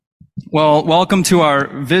Well, welcome to our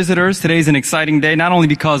visitors. Today's an exciting day, not only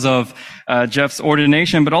because of Jeff's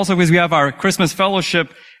ordination, but also because we have our Christmas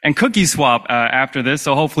fellowship and cookie swap after this.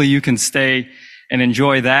 So hopefully you can stay and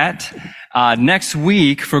enjoy that. Next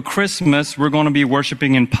week for Christmas, we're going to be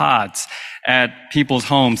worshiping in pods at people's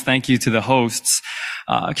homes. Thank you to the hosts.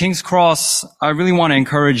 King's Cross, I really want to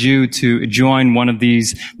encourage you to join one of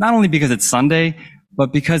these, not only because it's Sunday,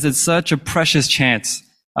 but because it's such a precious chance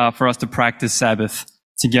for us to practice Sabbath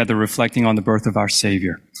together, reflecting on the birth of our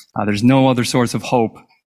Savior. There's no other source of hope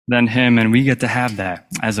than Him, and we get to have that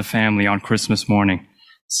as a family on Christmas morning.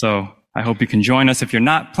 So I hope you can join us. If you're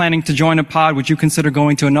not planning to join a pod, would you consider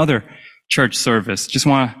going to another church service? Just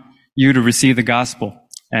want you to receive the gospel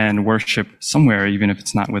and worship somewhere, even if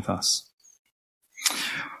it's not with us.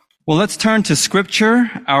 Well, let's turn to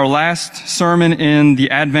Scripture, our last sermon in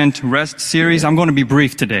the Advent Rest series. I'm going to be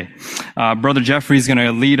brief today. Brother Jeffrey is going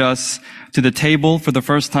to lead us to the table for the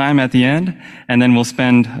first time at the end, and then we'll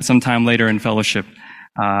spend some time later in fellowship,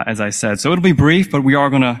 as I said. So it'll be brief, but we are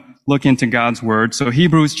going to look into God's Word. So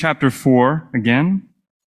Hebrews chapter 4, again,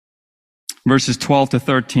 verses 12 to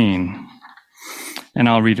 13, and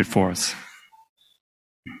I'll read it for us.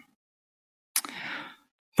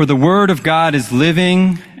 For the Word of God is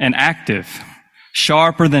living and active,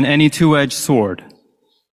 sharper than any two-edged sword,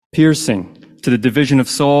 piercing to the division of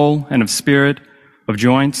soul and of spirit, of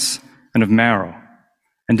joints and of marrow,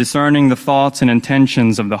 and discerning the thoughts and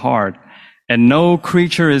intentions of the heart. And no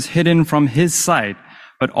creature is hidden from His sight,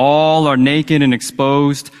 but all are naked and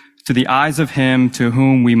exposed to the eyes of Him to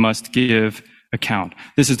whom we must give account.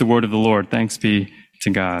 This is the word of the Lord. Thanks be to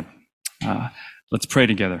God. Let's pray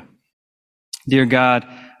together. Dear God,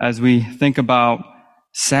 as we think about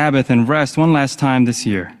Sabbath and rest one last time this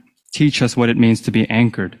year, teach us what it means to be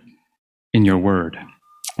anchored in your word.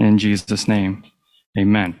 In Jesus' name,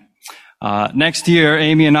 amen. Next year,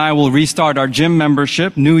 Amy and I will restart our gym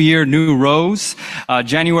membership. New year, new rows.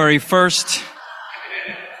 January 1st,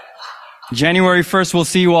 we'll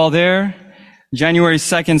see you all there. January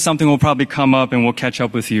 2nd, something will probably come up and we'll catch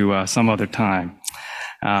up with you some other time.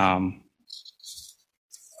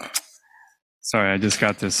 Sorry, I just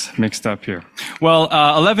got this mixed up here. Well,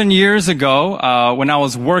 11 years ago, when I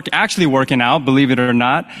was actually working out, believe it or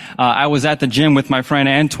not, I was at the gym with my friend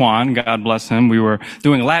Antoine, God bless him. We were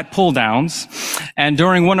doing lat pull downs. And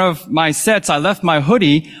during one of my sets, I left my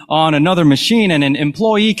hoodie on another machine, and an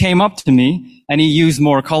employee came up to me and he used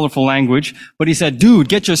more colorful language, but he said, "Dude,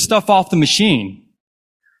 get your stuff off the machine."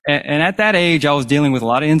 And at that age, I was dealing with a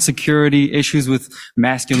lot of insecurity, issues with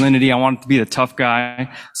masculinity. I wanted to be the tough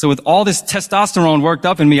guy. So with all this testosterone worked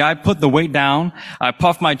up in me, I put the weight down. I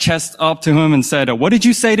puffed my chest up to him and said, "What did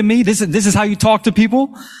you say to me? This is how you talk to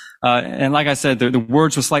people?" And like I said, the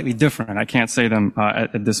words were slightly different. I can't say them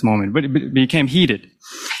at this moment, but it became heated.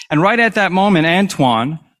 And right at that moment,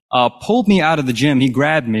 Antoine pulled me out of the gym. He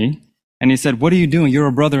grabbed me and he said, "What are you doing? You're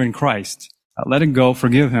a brother in Christ. Let it go,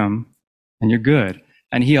 forgive him, and you're good."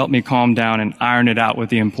 And he helped me calm down and iron it out with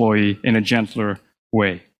the employee in a gentler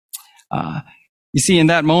way. You see, in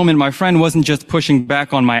that moment, my friend wasn't just pushing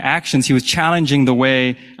back on my actions. He was challenging the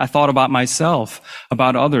way I thought about myself,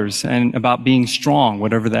 about others, and about being strong,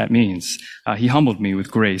 whatever that means. He humbled me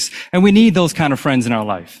with grace. And we need those kind of friends in our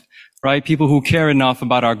life, right? People who care enough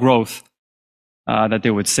about our growth that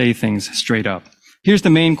they would say things straight up. Here's the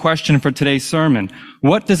main question for today's sermon.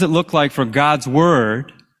 What does it look like for God's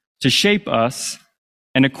Word to shape us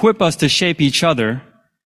and equip us to shape each other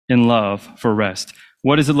in love for rest?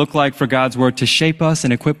 What does it look like for God's Word to shape us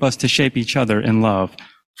and equip us to shape each other in love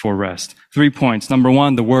for rest? 3 points. Number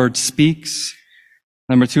 1, the Word speaks.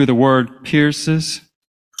 Number 2, the Word pierces.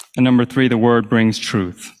 And number 3, the Word brings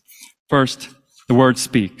truth. First, the Word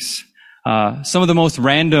speaks. Some of the most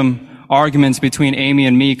random arguments between Amy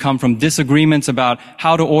and me come from disagreements about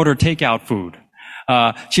how to order takeout food.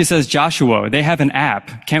 She says, "Joshua, they have an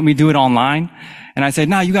app. Can't we do it online?" And I said,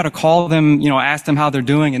 "No, you got to call them, ask them how they're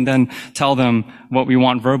doing and then tell them what we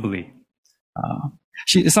want verbally."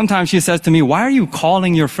 Sometimes she says to me, "Why are you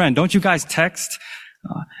calling your friend? Don't you guys text?"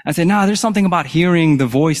 I said, "No, there's something about hearing the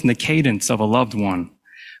voice and the cadence of a loved one."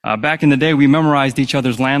 Back in the day, we memorized each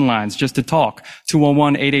other's landlines just to talk.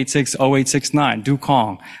 211-886-0869. Du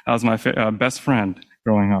Kong. That was my best friend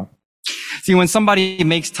growing up. See, when somebody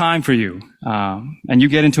makes time for you, and you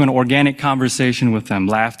get into an organic conversation with them,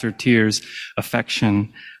 laughter, tears,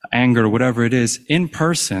 affection, anger, whatever it is, in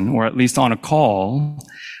person, or at least on a call,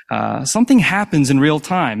 something happens in real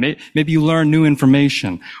time. Maybe you learn new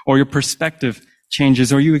information, or your perspective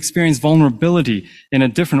changes, or you experience vulnerability in a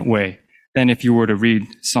different way than if you were to read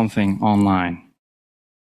something online.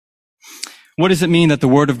 What does it mean that the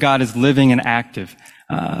Word of God is living and active?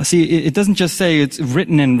 It doesn't just say it's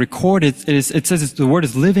written and recorded. It says the Word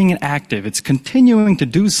is living and active. It's continuing to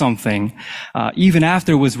do something, even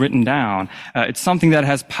after it was written down. It's something that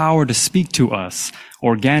has power to speak to us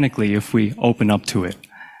organically if we open up to it.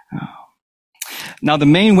 Now, the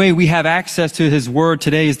main way we have access to His Word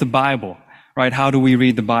today is the Bible, right? How do we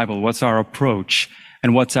read the Bible? What's our approach?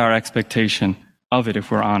 And what's our expectation of it,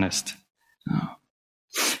 if we're honest?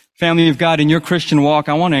 Family of God, in your Christian walk,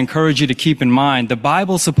 I want to encourage you to keep in mind the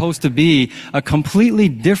Bible's supposed to be a completely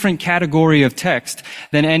different category of text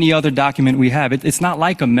than any other document we have. It's not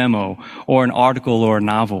like a memo or an article or a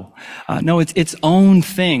novel. No, it's its own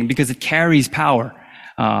thing because it carries power.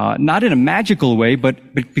 Not in a magical way,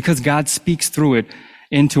 but because God speaks through it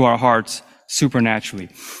into our hearts supernaturally.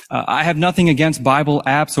 I have nothing against Bible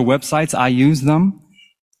apps or websites. I use them.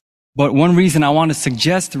 But one reason I want to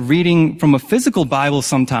suggest reading from a physical Bible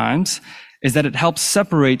sometimes is that it helps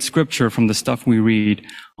separate Scripture from the stuff we read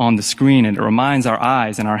on the screen, and it reminds our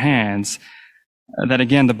eyes and our hands that,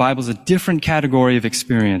 again, the Bible is a different category of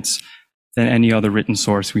experience than any other written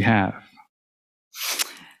source we have.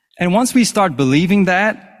 And once we start believing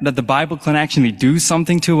that the Bible can actually do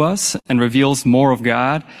something to us and reveals more of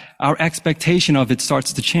God, our expectation of it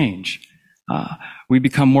starts to change. We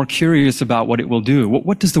become more curious about what it will do.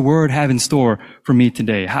 What does the Word have in store for me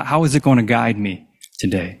today? How is it going to guide me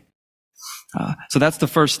today? So that's the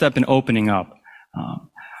first step in opening up.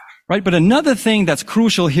 Right? But another thing that's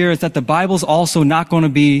crucial here is that the Bible's also not going to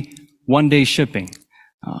be one-day shipping.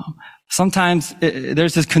 Sometimes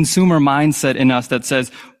there's this consumer mindset in us that says,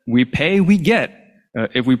 we pay, we get.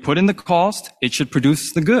 If we put in the cost, it should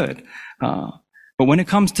produce the good. But when it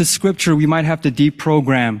comes to Scripture, we might have to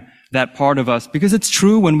deprogram that part of us, because it's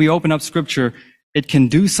true when we open up Scripture, it can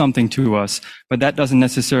do something to us, but that doesn't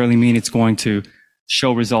necessarily mean it's going to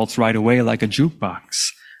show results right away like a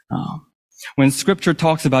jukebox. When Scripture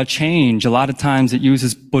talks about change, a lot of times it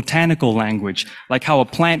uses botanical language, like how a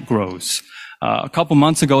plant grows. A couple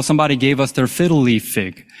months ago, somebody gave us their fiddle leaf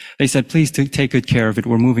fig. They said, please take good care of it.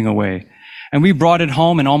 We're moving away. And we brought it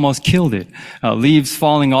home and almost killed it. Leaves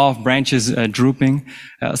falling off, branches drooping.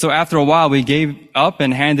 So after a while, we gave up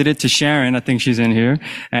and handed it to Sharon. I think she's in here.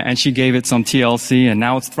 And she gave it some TLC, and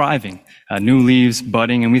now it's thriving. New leaves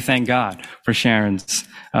budding, and we thank God for Sharon's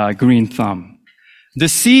green thumb. The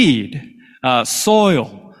seed,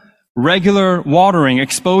 soil, regular watering,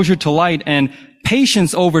 exposure to light, and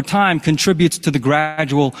patience over time contributes to the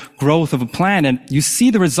gradual growth of a plant, and you see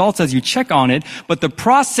the results as you check on it, but the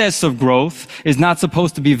process of growth is not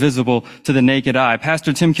supposed to be visible to the naked eye.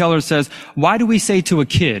 Pastor Tim Keller says, why do we say to a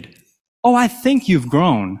kid, oh, I think you've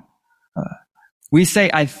grown? We say,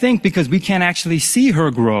 I think, because we can't actually see her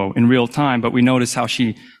grow in real time, but we notice how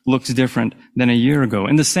she looks different than a year ago.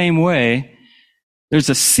 In the same way, there's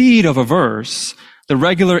a seed of a verse, the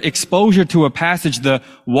regular exposure to a passage, the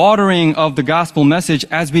watering of the gospel message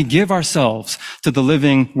as we give ourselves to the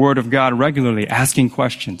living Word of God regularly, asking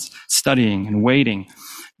questions, studying and waiting.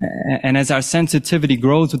 And as our sensitivity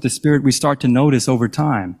grows with the Spirit, we start to notice over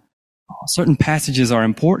time, certain passages are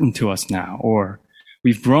important to us now, or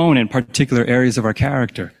we've grown in particular areas of our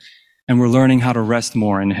character, and we're learning how to rest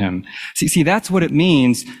more in Him. See, that's what it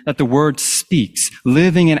means that the Word speaks,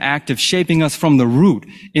 living and active, shaping us from the root,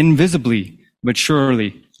 invisibly, but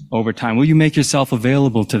surely over time. Will you make yourself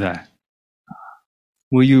available to that?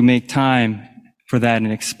 Will you make time for that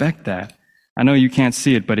and expect that? I know you can't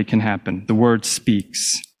see it, but it can happen. The Word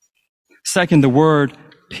speaks. Second, the Word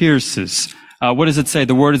pierces. What does it say?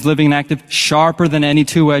 The Word is living and active, sharper than any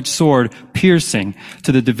two-edged sword, piercing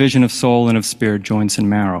to the division of soul and of spirit, joints and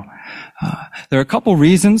marrow. There are a couple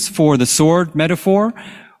reasons for the sword metaphor.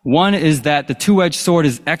 One is that the two-edged sword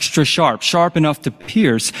is extra sharp, sharp enough to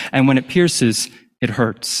pierce, and when it pierces, it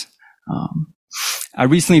hurts. I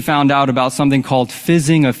recently found out about something called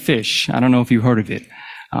fizzing a fish. I don't know if you've heard of it.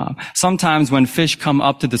 Sometimes when fish come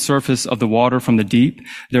up to the surface of the water from the deep,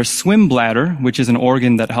 their swim bladder, which is an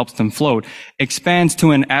organ that helps them float, expands to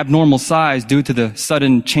an abnormal size due to the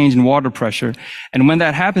sudden change in water pressure. And when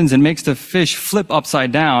that happens, it makes the fish flip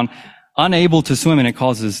upside down, unable to swim, and it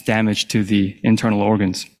causes damage to the internal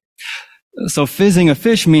organs. So fizzing a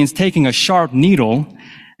fish means taking a sharp needle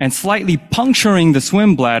and slightly puncturing the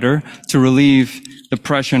swim bladder to relieve the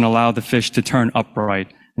pressure and allow the fish to turn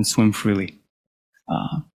upright and swim freely.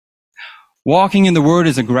 Walking in the Word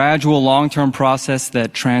is a gradual, long-term process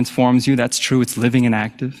that transforms you. That's true. It's living and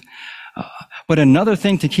active. But another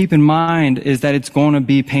thing to keep in mind is that it's going to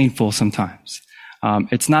be painful sometimes.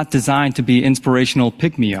 It's not designed to be inspirational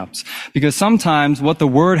pick-me-ups, because sometimes what the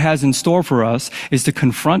Word has in store for us is to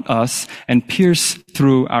confront us and pierce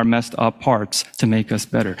through our messed up parts to make us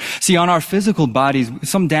better. See, on our physical bodies,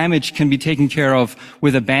 some damage can be taken care of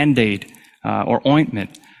with a Band-Aid or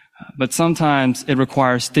ointment, but sometimes it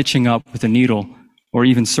requires stitching up with a needle or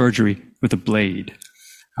even surgery with a blade.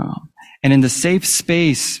 And in the safe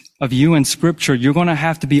space of you and Scripture, you're going to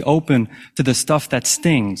have to be open to the stuff that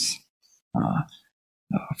stings.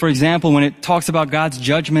 For example, when it talks about God's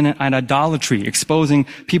judgment and idolatry, exposing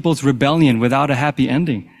people's rebellion without a happy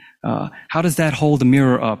ending, how does that hold a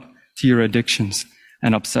mirror up to your addictions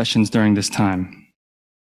and obsessions during this time?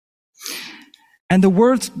 And the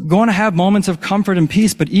Word's going to have moments of comfort and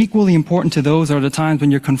peace, but equally important to those are the times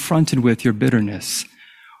when you're confronted with your bitterness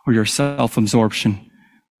or your self-absorption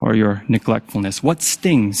or your neglectfulness. What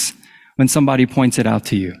stings when somebody points it out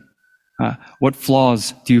to you? What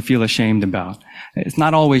flaws do you feel ashamed about? It's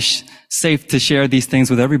not always safe to share these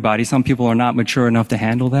things with everybody. Some people are not mature enough to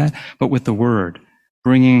handle that. But with the Word,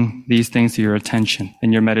 bringing these things to your attention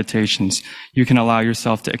in your meditations, you can allow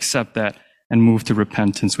yourself to accept that and move to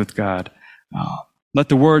repentance with God. Let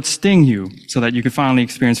the Word sting you so that you can finally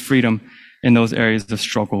experience freedom in those areas of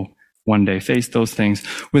struggle one day. Face those things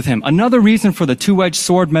with Him. Another reason for the two-edged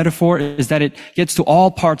sword metaphor is that it gets to all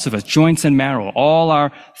parts of us, joints and marrow, all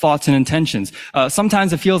our thoughts and intentions.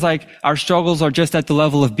 Sometimes it feels like our struggles are just at the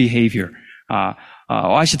level of behavior.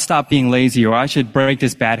 I should stop being lazy, or I should break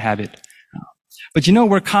this bad habit. But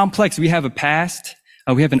we're complex. We have a past.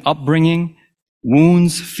 We have an upbringing,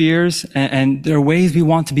 wounds, fears, and there are ways we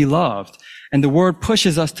want to be loved. And the Word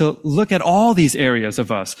pushes us to look at all these areas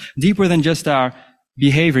of us, deeper than just our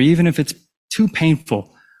behavior, even if it's too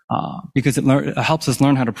painful, because it helps us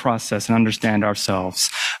learn how to process and understand ourselves.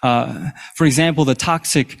 For example, the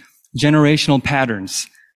toxic generational patterns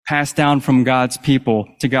passed down from God's people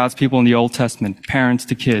to God's people in the Old Testament, parents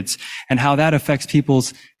to kids, and how that affects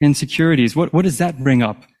people's insecurities. What does that bring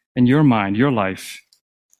up in your mind, your life?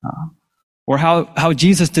 Or how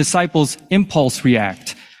Jesus' disciples impulse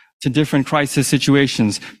react to different crisis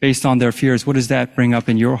situations based on their fears. What does that bring up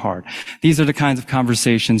in your heart? These are the kinds of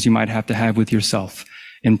conversations you might have to have with yourself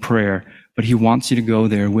in prayer, but He wants you to go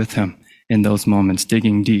there with Him in those moments,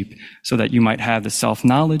 digging deep, so that you might have the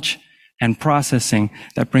self-knowledge and processing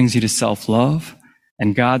that brings you to self-love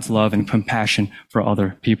and God's love and compassion for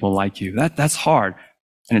other people like you. That's hard,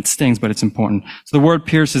 and it stings, but it's important. So the Word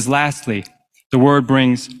pierces. Lastly, the Word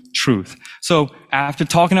brings truth. So after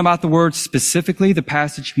talking about the Word specifically, the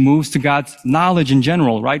passage moves to God's knowledge in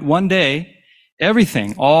general, right? One day,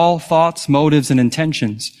 everything, all thoughts, motives, and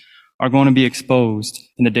intentions are going to be exposed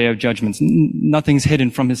in the day of judgment. Nothing's hidden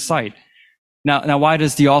from His sight. Now, why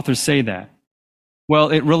does the author say that? Well,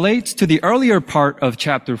 it relates to the earlier part of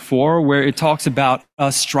chapter 4, where it talks about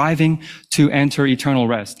us striving to enter eternal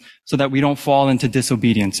rest so that we don't fall into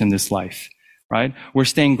disobedience in this life. Right? We're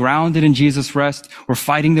staying grounded in Jesus' rest. We're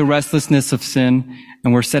fighting the restlessness of sin,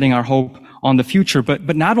 and we're setting our hope on the future.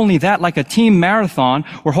 But not only that, like a team marathon,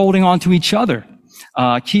 we're holding on to each other,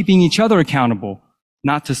 keeping each other accountable,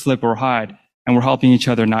 not to slip or hide, and we're helping each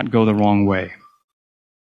other not go the wrong way.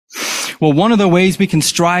 Well, one of the ways we can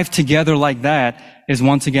strive together like that is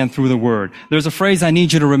once again through the Word. There's a phrase I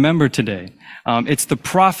need you to remember today. It's the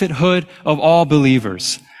prophethood of all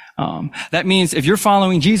believers. That means if you're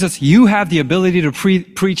following Jesus, you have the ability to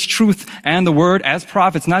preach truth and the Word as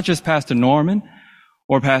prophets, not just Pastor Norman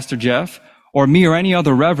or Pastor Jeff or me or any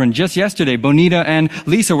other reverend. Just yesterday, Bonita and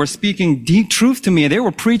Lisa were speaking deep truth to me, and they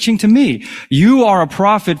were preaching to me. You are a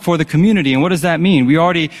prophet for the community. And what does that mean? We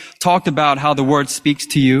already talked about how the Word speaks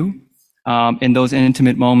to you in those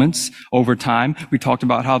intimate moments over time. We talked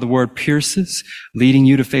about how the Word pierces, leading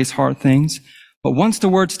you to face hard things. But once the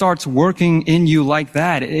Word starts working in you like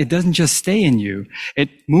that, it doesn't just stay in you. It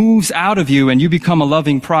moves out of you, and you become a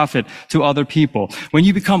loving prophet to other people. When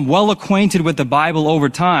you become well acquainted with the Bible over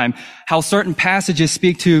time, how certain passages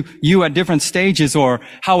speak to you at different stages, or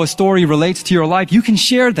how a story relates to your life, you can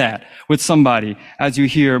share that with somebody as you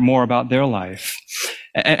hear more about their life.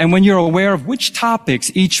 And when you're aware of which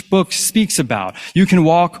topics each book speaks about, you can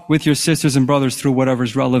walk with your sisters and brothers through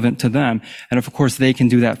whatever's relevant to them. And of course, they can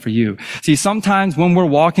do that for you. See, sometimes when we're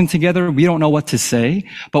walking together, we don't know what to say,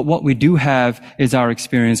 but what we do have is our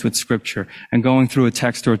experience with Scripture. And going through a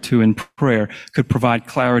text or two in prayer could provide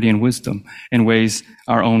clarity and wisdom in ways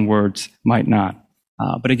our own words might not.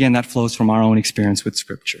 But again, that flows from our own experience with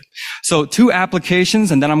Scripture. So 2 applications,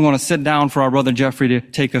 and then I'm going to sit down for our brother Jeffrey to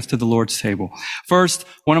take us to the Lord's table. First,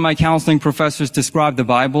 one of my counseling professors described the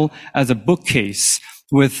Bible as a bookcase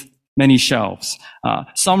with many shelves.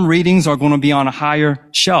 Some readings are going to be on a higher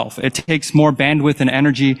shelf. It takes more bandwidth and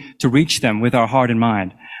energy to reach them with our heart and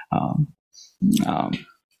mind.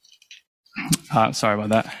 Sorry about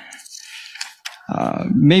that.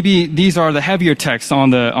 Maybe these are the heavier texts on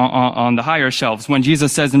the higher shelves. When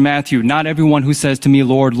Jesus says in Matthew, "Not everyone who says to me,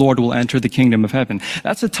 'Lord, Lord,' will enter the kingdom of heaven."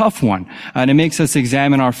 That's a tough one, and it makes us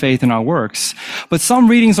examine our faith and our works. But some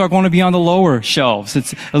readings are going to be on the lower shelves.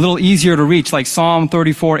 It's a little easier to reach, like Psalm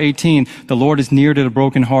 34:18. "The Lord is near to the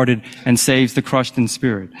brokenhearted and saves the crushed in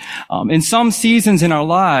spirit." In some seasons in our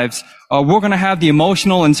lives, we're going to have the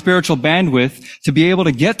emotional and spiritual bandwidth to be able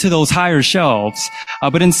to get to those higher shelves.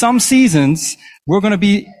 But in some seasons, we're going to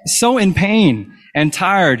be so in pain and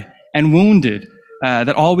tired and wounded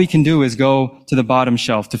that all we can do is go to the bottom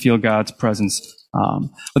shelf to feel God's presence.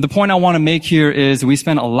 But the point I want to make here is we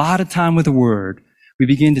spend a lot of time with the Word. We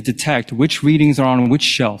begin to detect which readings are on which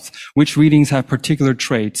shelf, which readings have particular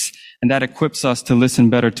traits, and that equips us to listen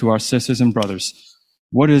better to our sisters and brothers.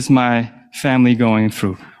 What is my family going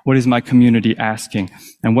through? What is my community asking?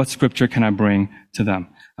 And what scripture can I bring to them?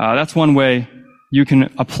 That's one way you can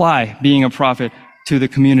apply being a prophet to the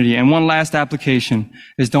community. And one last application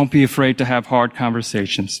is don't be afraid to have hard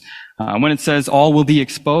conversations. When it says all will be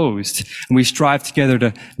exposed, and we strive together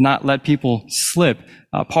to not let people slip,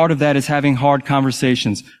 part of that is having hard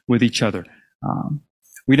conversations with each other.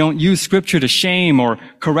 We don't use scripture to shame or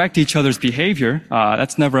correct each other's behavior.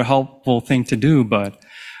 That's never a helpful thing to do, but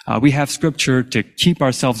we have scripture to keep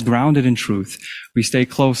ourselves grounded in truth. We stay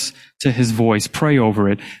close to his voice, pray over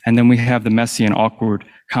it, and then we have the messy and awkward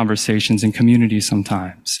conversations in community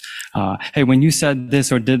sometimes. Hey, when you said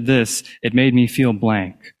this or did this, it made me feel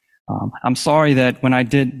blank. I'm sorry that when I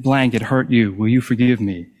did blank, it hurt you. Will you forgive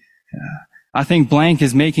me? I think blank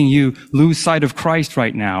is making you lose sight of Christ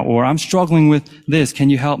right now, or I'm struggling with this. Can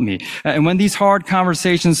you help me? And when these hard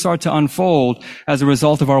conversations start to unfold as a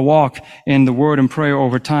result of our walk in the Word and prayer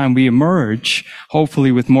over time, we emerge,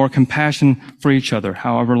 hopefully, with more compassion for each other,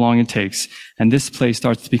 however long it takes. And this place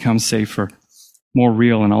starts to become safer, more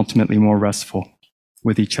real, and ultimately more restful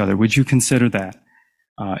with each other. Would you consider that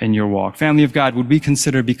in your walk? Family of God, would we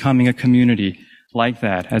consider becoming a community like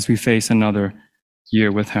that as we face another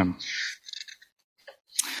year with Him?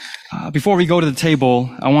 Before we go to the table,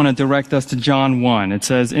 I want to direct us to John 1. It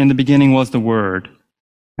says, "In the beginning was the Word,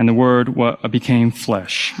 and the Word became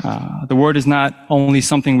flesh." The Word is not only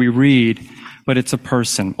something we read, but it's a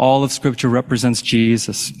person. All of Scripture represents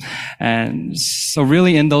Jesus. And so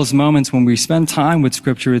really in those moments when we spend time with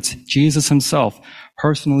Scripture, it's Jesus himself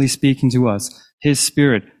personally speaking to us, his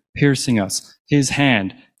Spirit piercing us, his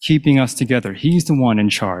hand keeping us together. He's the one in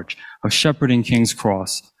charge of shepherding King's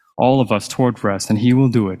Cross, all of us toward rest, and he will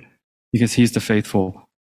do it because he's the faithful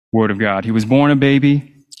Word of God. He was born a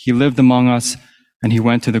baby, he lived among us, and he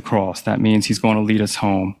went to the cross. That means he's going to lead us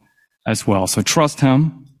home as well. So trust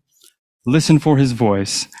him, listen for his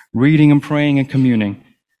voice, reading and praying and communing,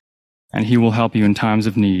 and he will help you in times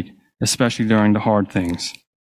of need, especially during the hard things.